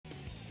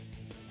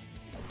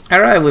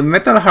Alright, with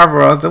Metal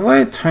Harbor out of the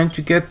way, time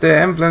to get the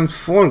emblems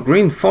for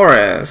Green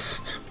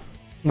Forest.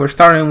 We're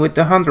starting with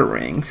the 100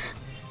 rings.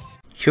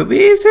 Should be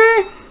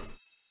easy,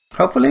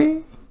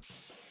 hopefully.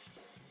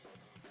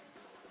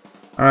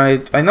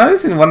 Alright, I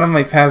noticed in one of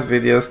my past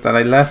videos that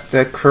I left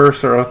the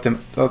cursor of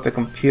the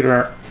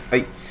computer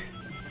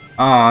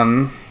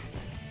on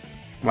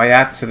by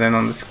accident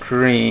on the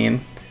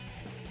screen,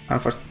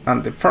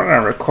 and the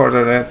program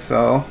recorded it,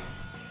 so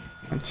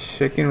I'm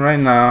checking right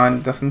now and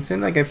it doesn't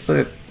seem like I put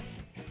it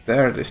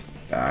there this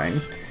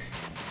time.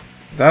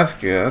 That's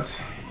good.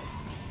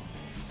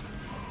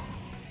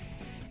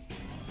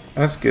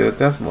 That's good,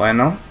 that's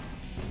bueno.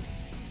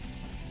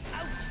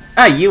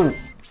 Ah, you!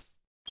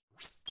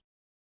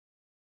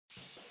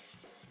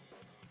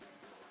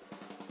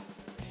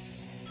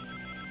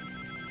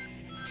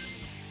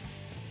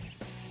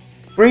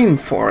 Green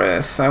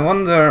Forest. I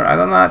wonder, I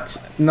do not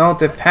know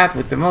the path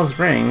with the most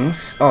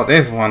rings. Oh,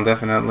 this one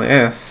definitely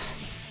is.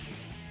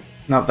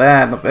 Not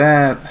bad, not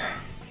bad.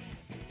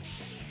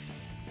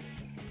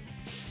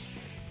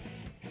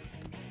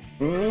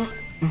 Oh,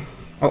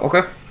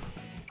 okay.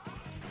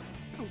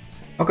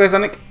 Okay,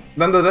 Sonic,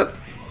 don't do that.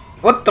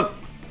 What the?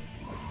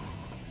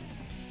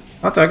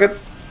 I'll take it.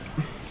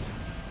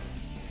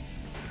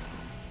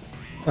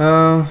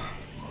 I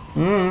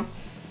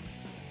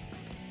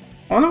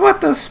wonder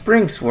what the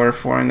springs were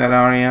for in that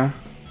area.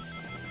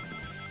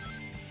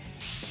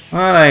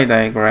 But I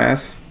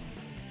digress.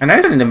 And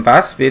actually in the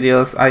past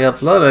videos I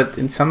uploaded,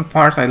 in some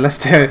parts I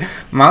left the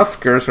mouse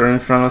cursor in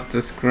front of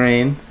the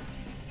screen.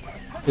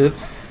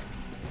 Oops.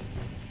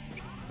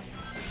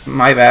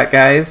 My bad,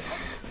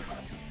 guys.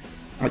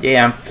 Oh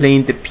yeah, I'm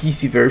playing the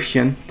PC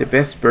version, the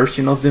best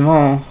version of them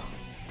all.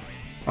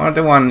 Or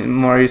the one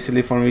more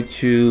easily for me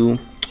to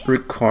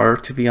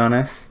record, to be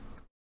honest.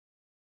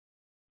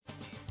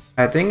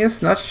 I think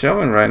it's not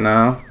showing right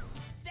now.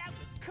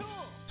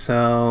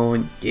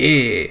 So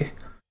yeah.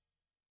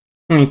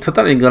 I'm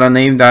totally gonna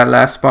name that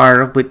last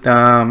part with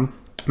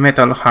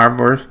Metal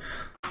Harbor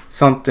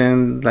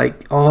something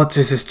like, oh,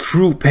 this is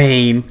true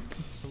pain.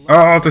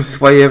 Oh, this is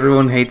why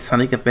everyone hates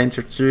Sonic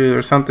Adventure 2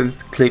 or something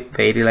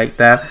clickbaity like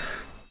that.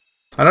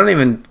 I don't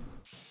even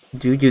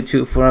do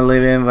YouTube for a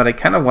living, but I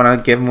kind of want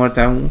to get more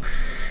than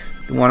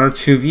 1 or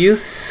 2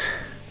 views.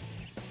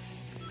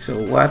 So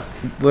what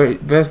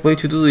best way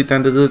to do it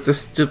than to do the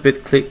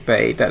stupid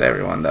clickbait that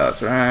everyone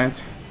does,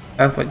 right?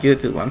 That's what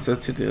YouTube wants us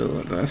to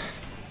do.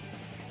 This.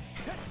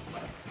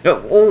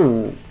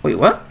 Oh, wait,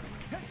 what?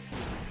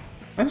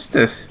 What is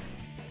this?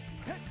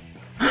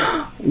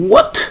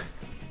 What?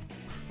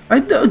 I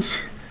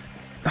don't.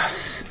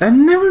 I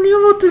never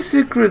knew about the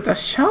secret.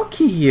 That's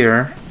Shulky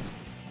here.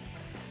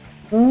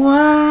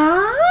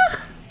 What?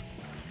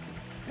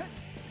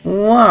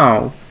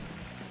 Wow.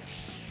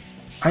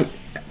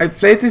 I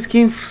played this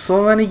game for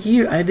so many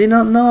years. I did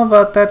not know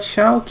about that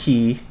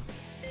Shulky.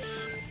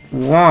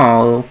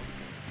 Wow.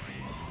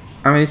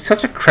 I mean, it's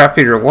such a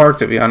crappy reward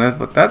to be honest,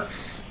 but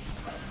that's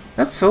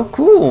so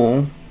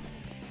cool.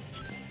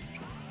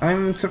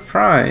 I'm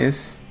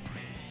surprised.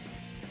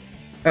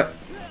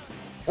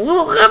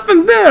 What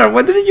happened there?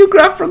 Why didn't you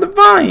grab from the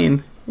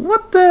vine?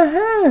 What the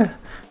heck?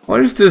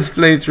 What is this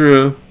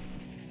playthrough?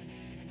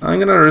 I'm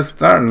gonna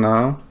restart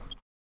now.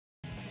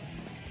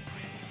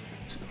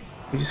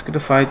 I'm just gonna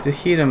fight the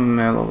hidden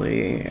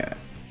melody.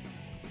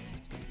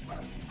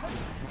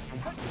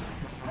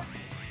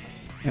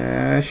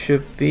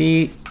 Should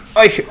be.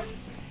 Oh,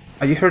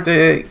 you heard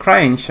the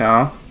crying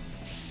shout.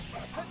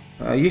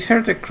 You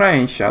heard the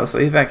crying shout, so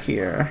he's back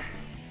here.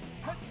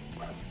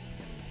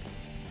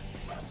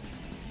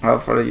 I'll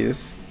probably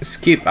just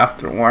skip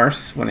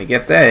afterwards when I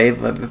get there,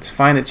 but let's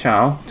find the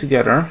Chow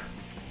together.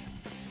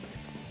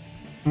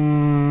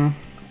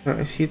 Where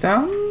is he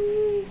down?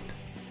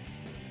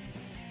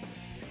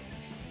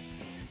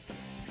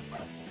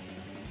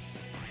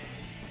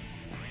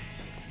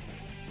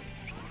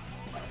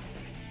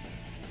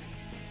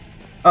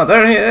 Oh,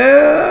 there he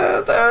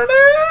is! There it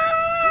is!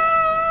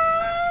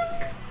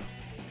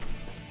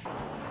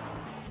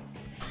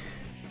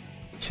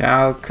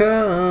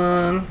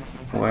 Chow-kun,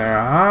 where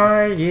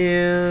are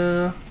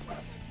you?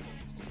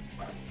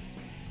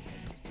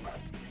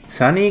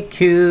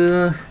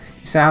 Sonic-kun,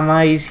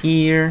 Sama is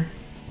here.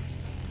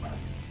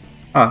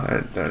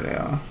 Oh, there they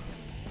are.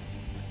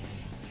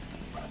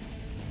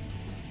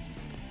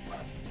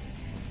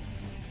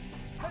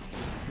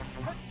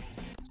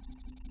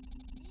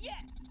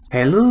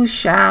 Hello,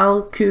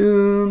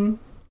 Shao-kun.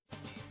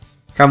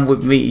 Come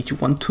with me if you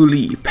want to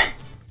leap.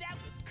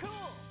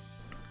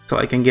 So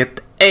I can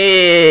get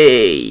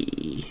A.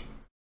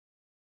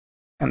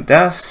 And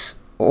that's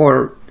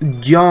or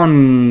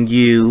Yon.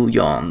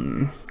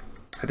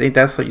 I think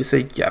that's how you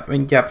say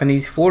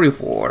Japanese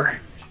 44.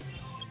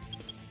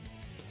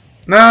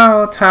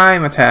 Now,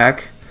 time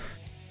attack.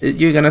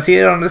 You're gonna see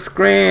it on the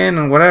screen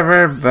and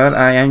whatever, but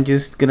I am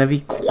just gonna be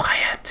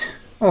quiet.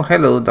 Oh,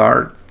 hello,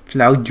 Dark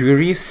Cloud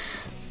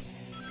Juries.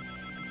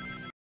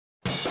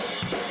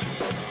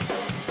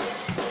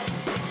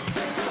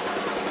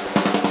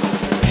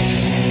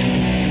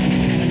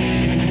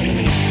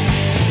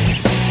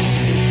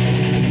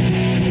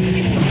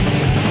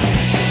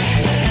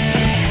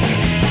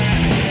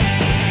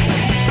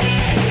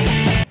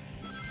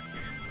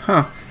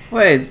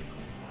 wait,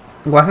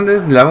 wasn't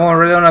this level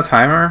already on a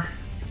timer?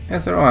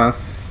 Yes, there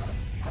was.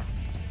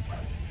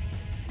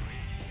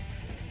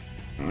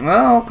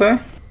 Well, okay.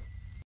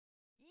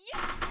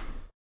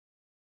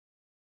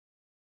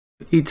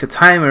 It's a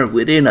timer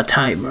within a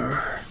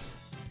timer.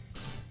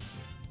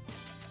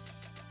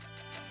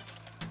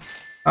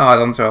 Oh,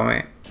 don't tell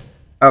me.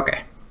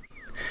 Okay.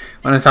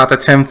 When I saw the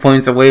 10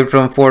 points away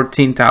from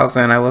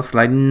 14,000, I was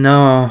like,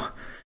 no,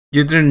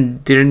 you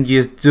didn't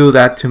just do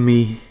that to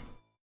me.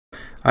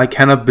 I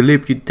cannot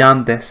believe you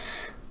done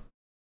this.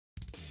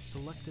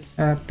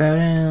 You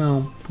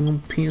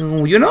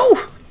know,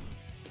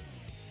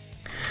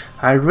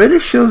 I really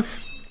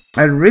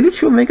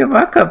should make a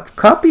backup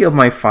copy of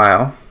my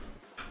file.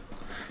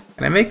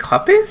 Can I make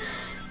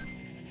copies?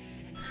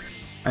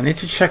 I need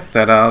to check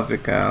that out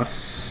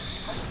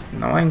because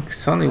now I'm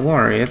suddenly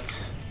worried.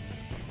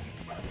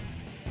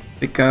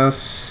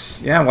 Because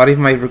yeah, what if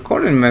my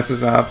recording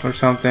messes up or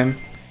something?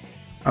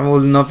 I will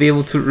not be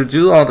able to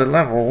redo all the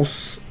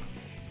levels.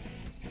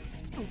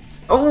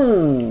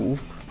 Oh,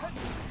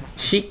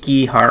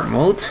 cheeky hard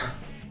mode.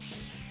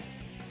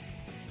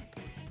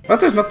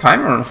 But there's no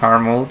timer on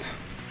hard mode,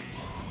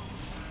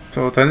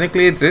 so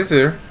technically it's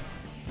easier.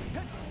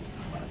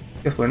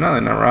 If we're not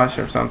in a rush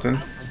or something.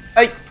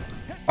 Ay!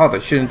 Oh, they're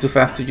shooting too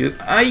fast to use.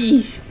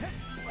 Ay!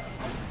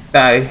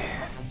 Die.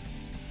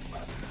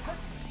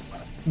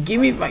 Give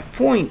me my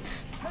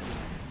points.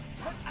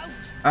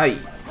 Ay.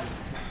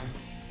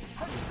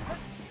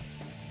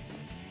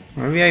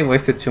 Maybe I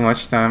wasted too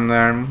much time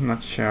there, I'm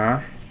not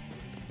sure.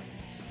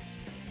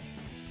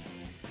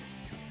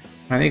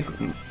 I think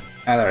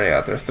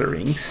yeah, there's the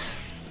rings.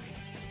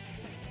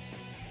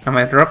 Am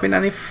I dropping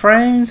any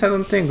frames? I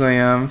don't think I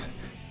am.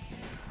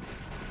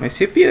 My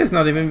CPU is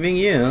not even being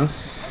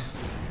used.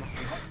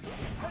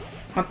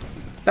 But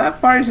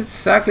that part is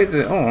exactly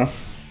the... oh.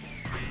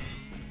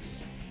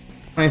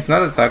 It's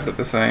not exactly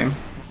the same.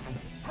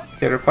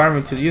 They require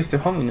me to use the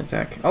homing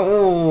attack.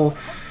 Oh!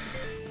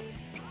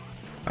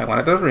 I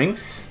wanted those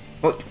rings.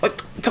 Oh,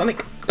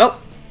 Sonic! No!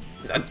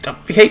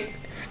 Behave!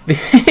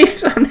 Behave,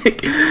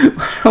 Sonic!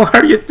 What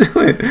are you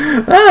doing?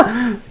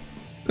 Ah!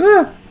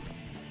 Ah!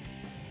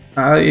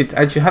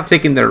 I should have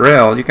taken the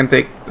rail. You can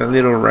take the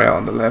little rail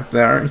on the left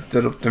there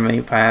instead of the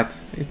main path.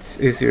 It's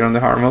easier on the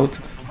hard mode.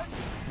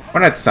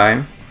 One at a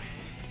time.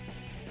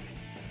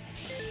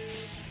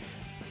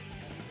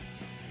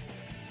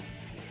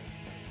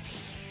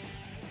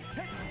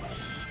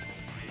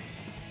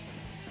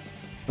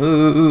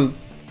 Ooh.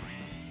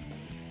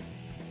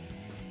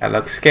 That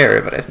looks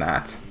scary, but it's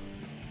not.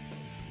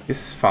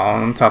 Just fall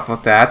on top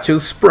of that.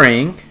 Choose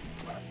spring.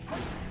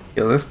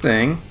 Kill this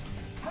thing.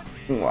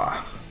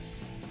 Wow.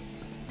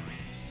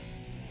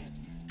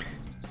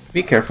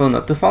 Be careful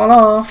not to fall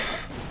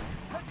off.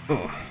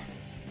 Oh,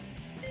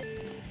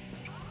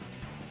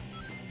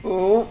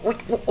 oh.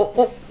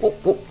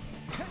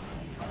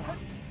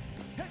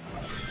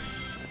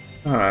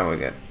 Alright, we're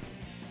good.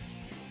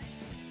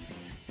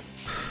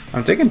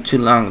 I'm taking too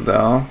long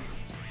though.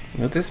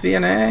 Will this be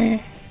an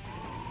A?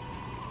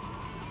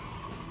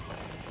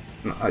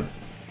 No,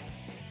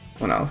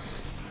 what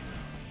else?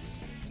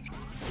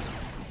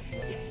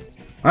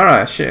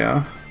 Alright,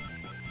 sure.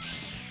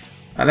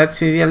 Let's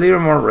be a little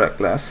more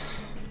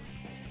reckless.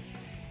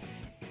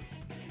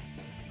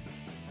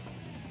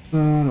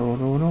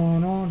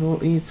 No,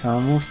 it's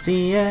almost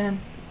the end.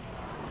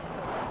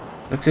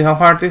 Let's see how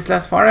hard this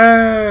lasts for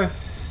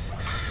us.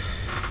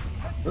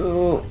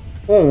 Oh.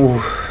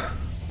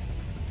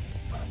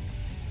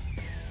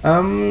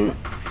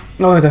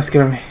 Oh, that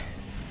scared me.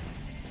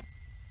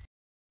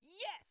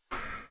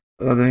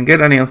 I didn't get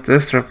any of the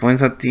extra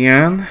points at the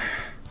end.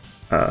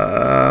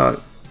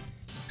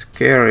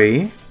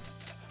 Scary.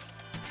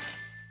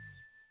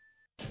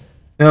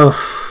 Oh,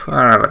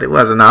 alright, but it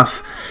was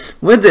enough.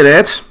 We did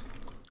it!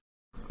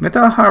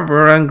 Metal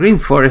Harbor and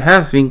Greenford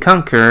has been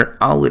conquered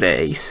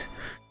always.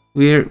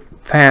 We're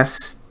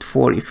past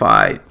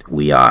 45.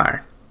 We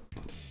are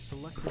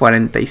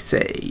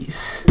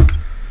 46.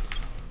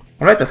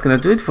 Alright, that's gonna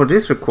do it for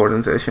this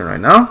recording session right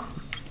now.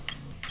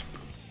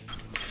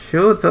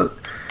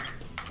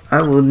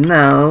 I will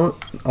now,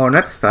 or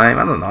next time,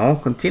 I don't know,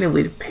 continue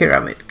with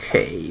Pyramid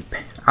Cave.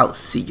 I'll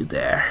see you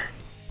there.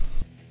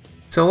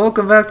 So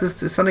welcome back to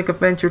the Sonic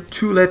Adventure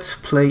 2 Let's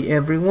Play,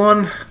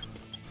 everyone.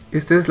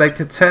 Is this like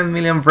the 10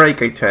 million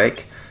break I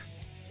take?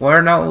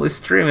 We're now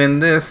streaming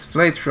this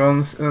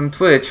playthrough on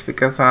Twitch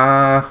because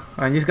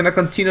I'm just gonna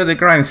continue the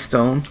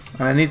grindstone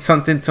and I need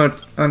something to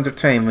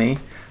entertain me.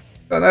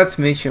 So that's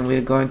mission. We're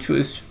going to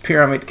this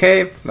Pyramid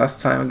Cave. Last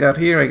time I got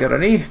here I got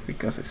an E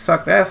because it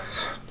sucked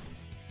ass.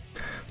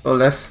 So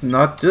let's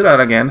not do that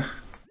again.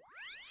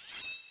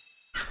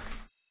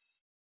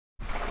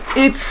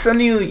 It's a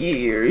new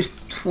year, it's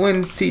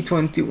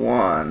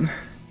 2021.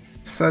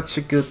 Such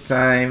a good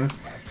time.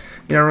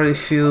 It already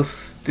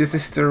feels this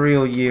is the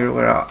real year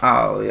where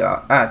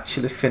I'll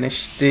actually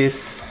finish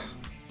this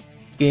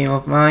game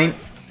of mine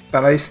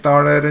that I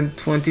started in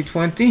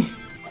 2020.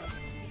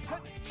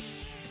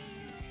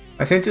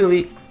 I seem to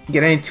be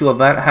getting into a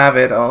bad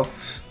habit of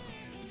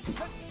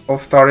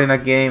of starting a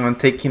game and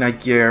taking a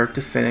year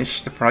to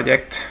finish the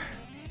project.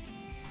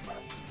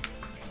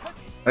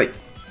 Like,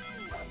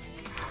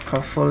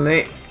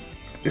 hopefully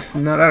it's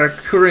not a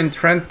recurring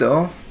trend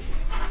though.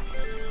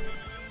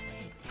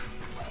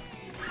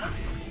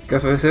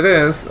 Because if it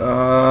is,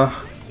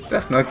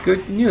 that's not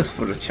good news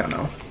for the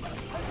channel.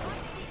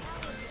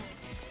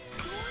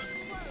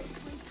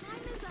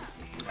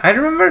 I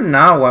remember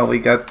now why we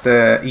got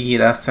the E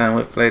last time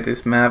we played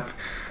this map.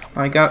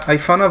 I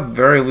found a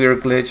very weird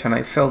glitch and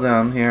I fell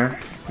down here.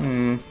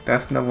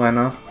 That's no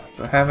bueno.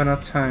 Don't have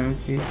enough time.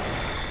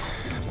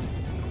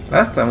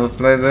 Last time we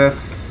played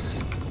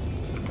this,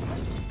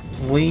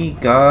 we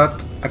got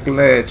a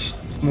glitch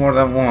more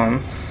than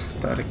once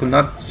that I could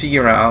not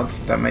figure out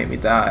that made me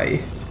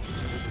die.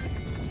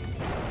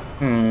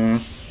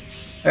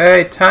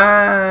 Hey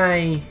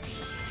Ty!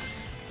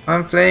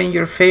 I'm playing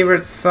your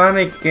favorite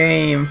Sonic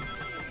game.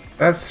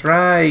 That's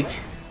right.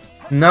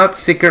 Not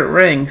Secret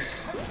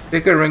Rings.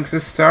 Secret Rings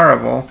is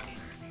terrible.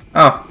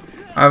 Oh,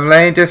 I'm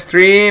playing the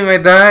stream. I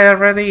died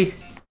already.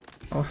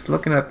 I was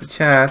looking at the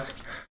chat.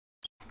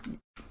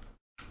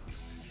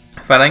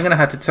 But I'm gonna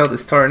have to tell the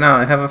story now.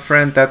 I have a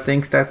friend that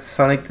thinks that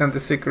Sonic and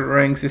the Secret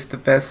Rings is the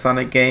best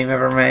Sonic game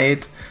ever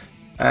made.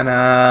 And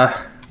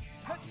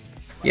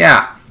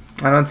yeah.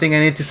 I don't think I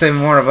need to say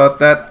more about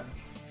that.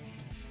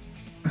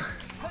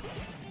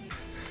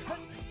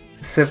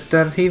 Except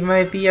that he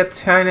might be a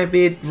tiny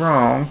bit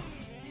wrong.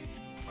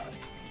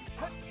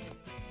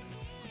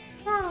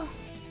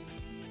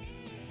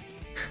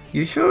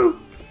 You should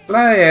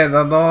play it,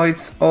 although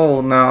it's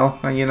old now.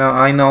 And you know,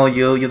 I know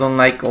you don't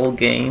like old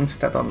games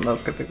that don't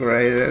look at the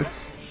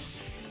greatest.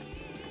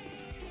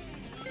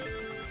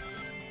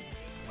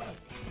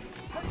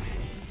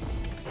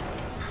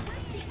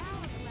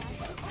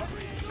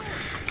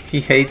 He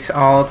hates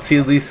all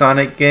 2D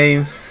Sonic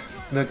games,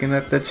 looking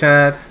at the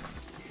chat.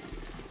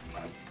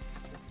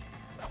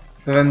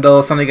 Even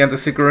though Sonic and the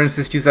Secret Rings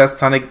is just a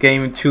Sonic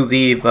game in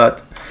 2D,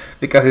 but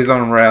because it's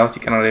on rails,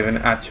 you cannot even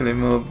actually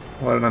move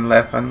more than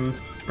left and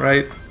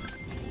right.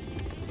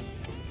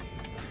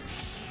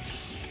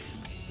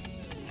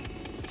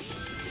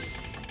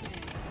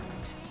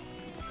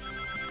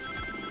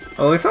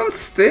 Oh, it's on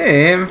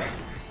Steam!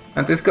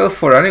 And this goes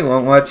for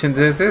anyone watching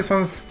this. It's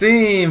on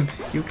Steam!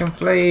 You can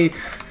play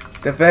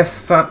the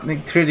best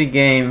Sonic 3D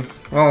game.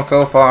 Well,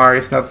 so far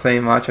it's not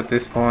saying much at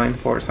this point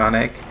for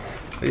Sonic.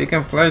 But you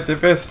can play the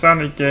best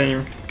Sonic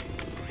game.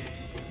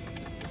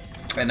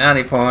 At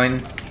any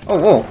point. Oh,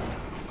 whoa!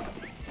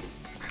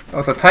 That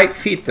was a tight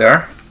feat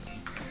there.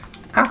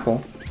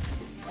 Apple.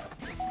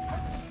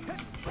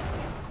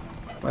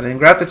 But I didn't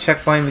grab the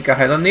checkpoint because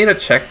I don't need a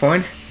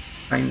checkpoint.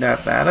 I'm that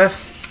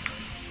badass.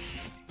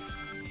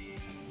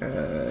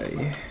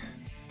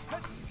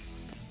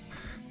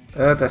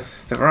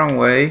 That's the wrong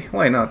way.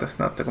 Wait, no, that's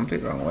not the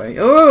complete wrong way.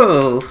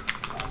 Oh!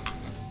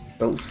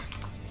 Those.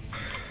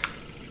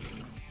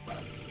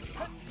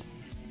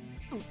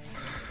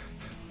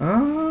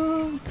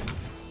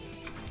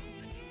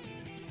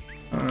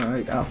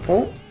 Alright,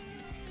 Apple.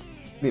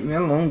 Leave me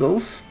alone,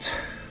 Ghost.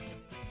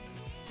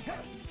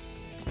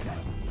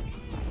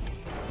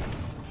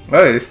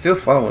 Oh, it's still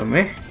following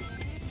me.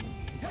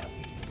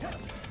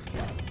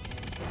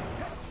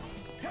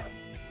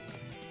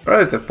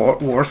 Right, the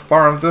worst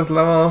part of this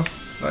level,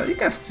 but you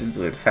can still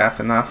do it fast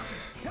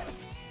enough.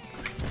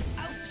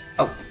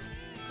 Oh,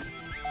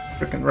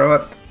 freaking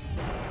robot!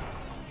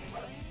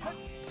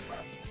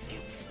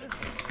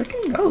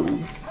 Freaking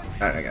goes.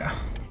 There we go.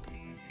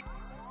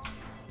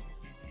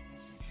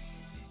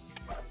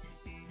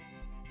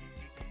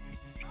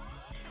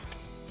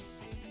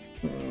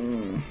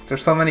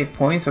 There's so many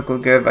points I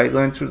could get by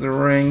going through the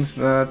rings,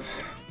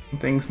 but I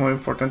think it's more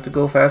important to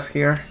go fast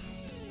here.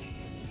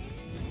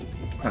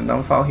 And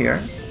don't fall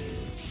here.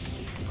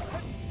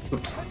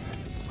 Oops.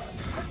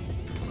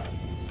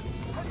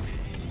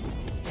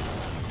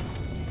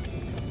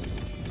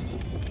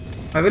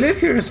 I believe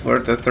here is where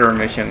the third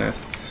mission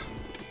is.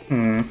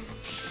 Well,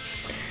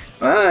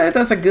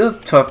 that's a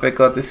good topic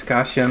of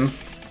discussion.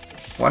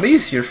 What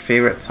is your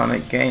favorite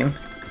Sonic game?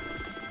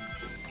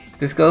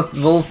 This goes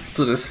both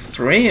to the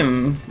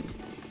stream,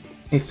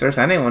 if there's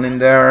anyone in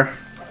there,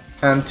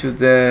 and to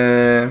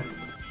the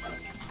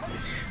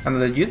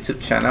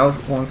YouTube channel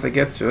once I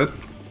get to it.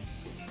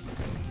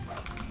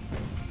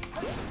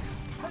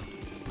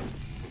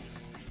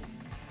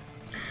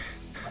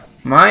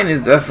 Mine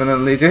is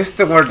definitely this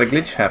is where the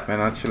glitch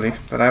happened actually,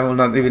 but I will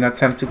not even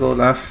attempt to go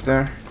left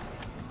there.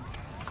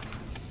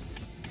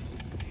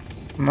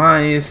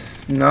 Mine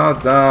is no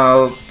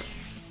doubt,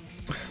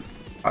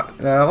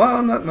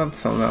 well, not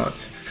so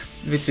much.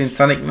 Between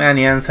Sonic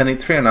Mania and Sonic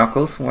 3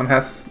 Knuckles,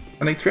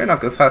 Sonic 3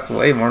 Knuckles has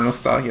way more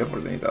nostalgia for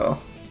me though.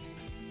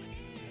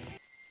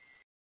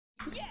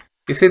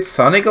 Is it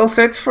Sonic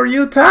sets for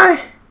you,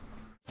 Ty?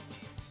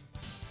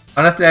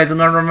 Honestly, I do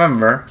not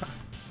remember.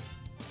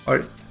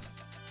 Or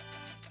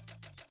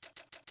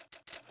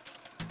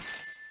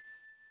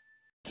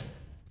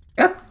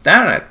God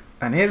damn it!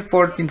 I need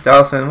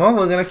 14,000. Well,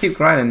 we're gonna keep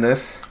grinding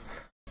this.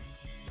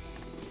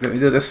 Let me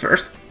do this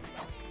first.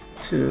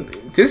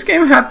 This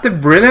game had the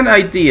brilliant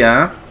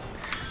idea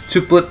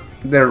to put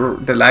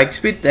the light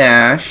speed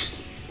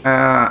dash,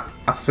 a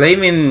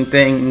flaming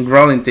thing,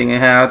 rolling thing. It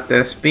had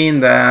the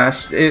spin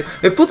dash.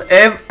 It put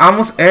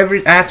almost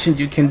every action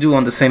you can do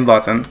on the same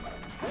button.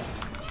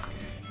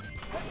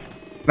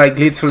 Like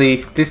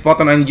literally, this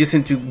button I'm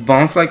using to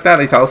bounce like that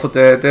is also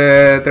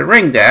the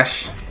ring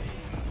dash.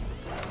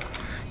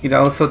 It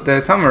also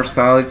the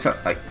somersault. It's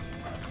like,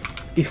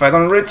 if I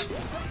don't reach,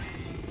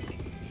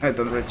 I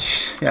don't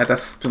reach. Yeah,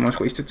 that's too much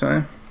wasted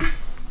time.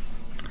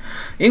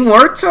 It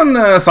works on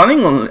Sonic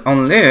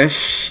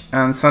Unleashed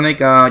and Sonic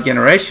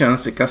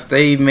Generations because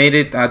they made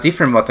it a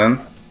different button.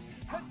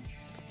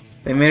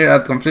 They made it a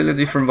completely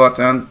different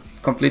button,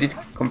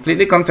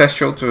 completely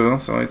contextual too.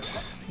 So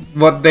it's,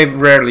 but they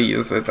rarely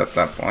use it at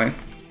that point.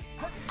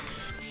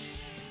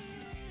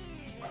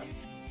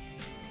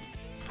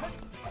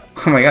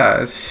 Oh my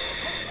gosh.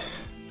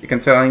 You can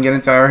tell I'm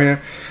getting tired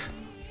here.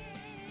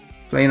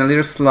 Playing a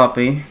little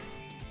sloppy.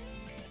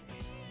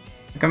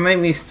 I can make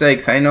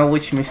mistakes. I know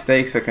which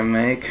mistakes I can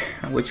make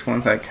and which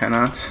ones I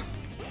cannot.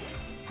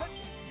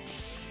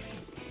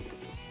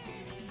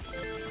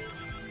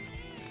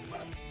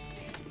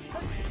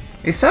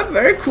 It's a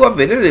very cool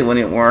ability when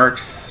it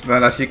works,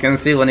 but as you can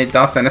see, when it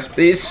doesn't, it's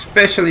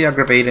especially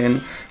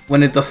aggravating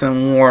when it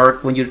doesn't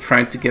work when you're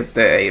trying to get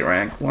the A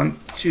rank. 1,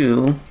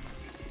 2.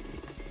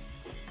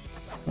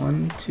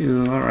 1,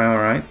 2,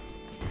 alright.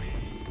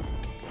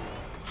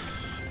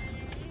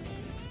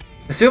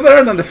 It's still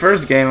better than the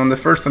first game. On the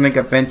first Sonic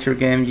Adventure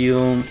game,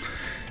 you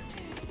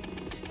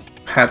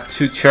had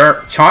to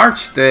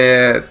charge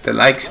the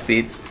light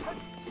speed.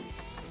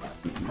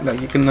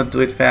 Like, you cannot do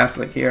it fast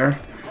like here.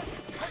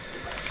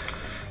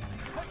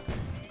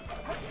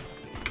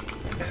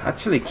 Let's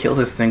actually kill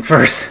this thing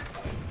first.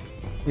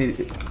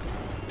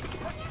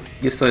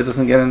 Just so it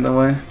doesn't get in the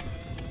way.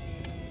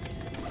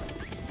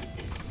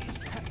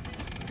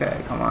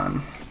 Okay, come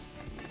on.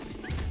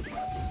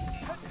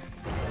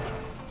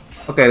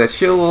 Okay, the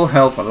shield will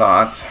help a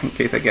lot in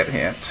case I get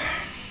hit.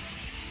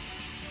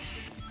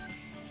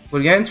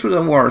 We're getting through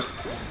the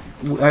worst.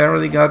 I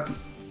already got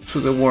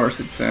through the worst,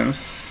 it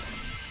seems.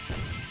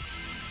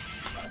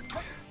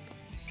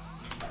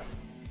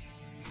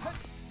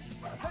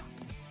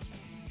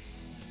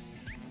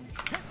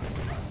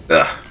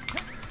 Ugh.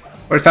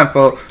 For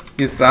example,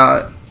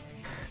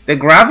 the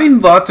grabbing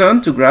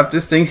button to grab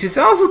these things is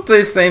also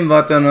the same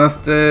button as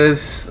the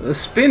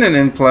spinning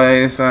in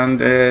place and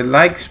the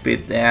light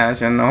speed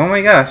dash, and oh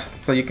my gosh,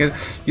 so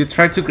you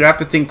try to grab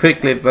the thing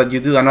quickly but you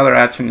do another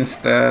action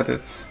instead.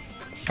 It's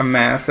a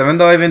mess. Even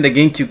though even the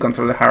GameCube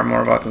controller had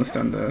more buttons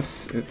than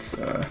this, it's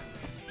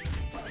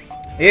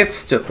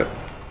stupid.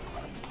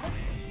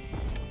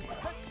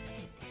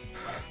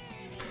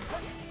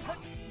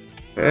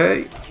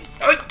 Okay.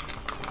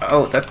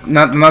 Oh, that's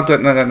not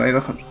good, not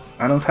good.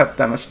 I don't have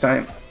that much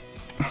time.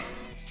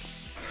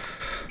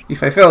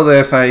 If I fail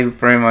this, I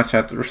pretty much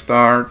have to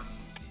restart.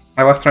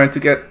 I was trying to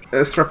get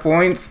extra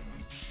points.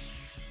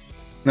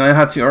 Now I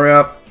have to hurry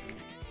up.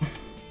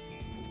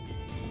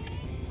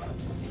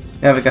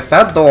 Yeah, because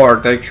that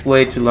door takes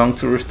way too long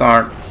to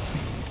restart.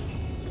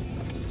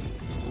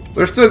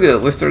 We're still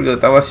good, we're still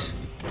good.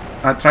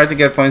 I tried to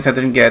get points I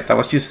didn't get. That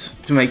was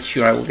just to make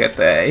sure I will get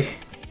the A.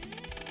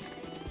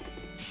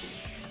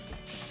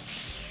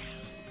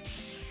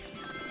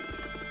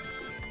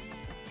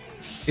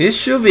 It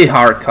should be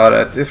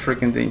hard-coded. This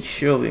freaking thing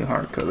should be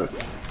hard-coded.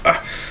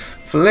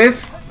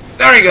 Please.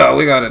 There we go.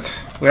 We got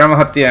it. We're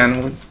almost at the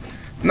end.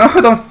 No,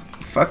 don't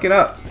fuck it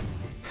up.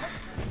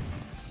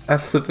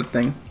 That's a stupid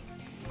thing.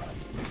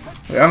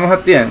 We're almost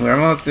at the end. We're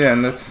almost at the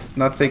end. Let's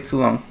not take too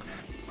long.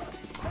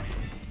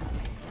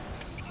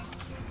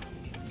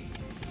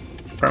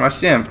 Pretty much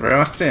the end. Pretty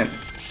much the end.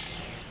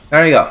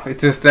 There you go.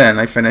 It's just the end.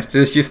 I finished.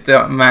 It's just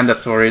the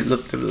mandatory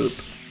loop-to-loop.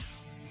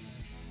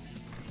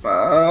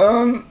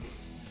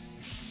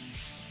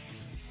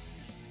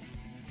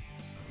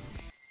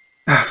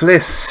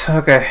 Please,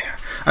 okay.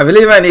 I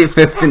believe I need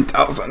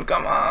 15,000,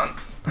 come on.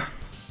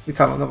 We're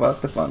talking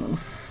about the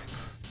funnels.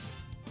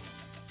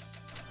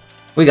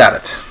 We got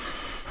it.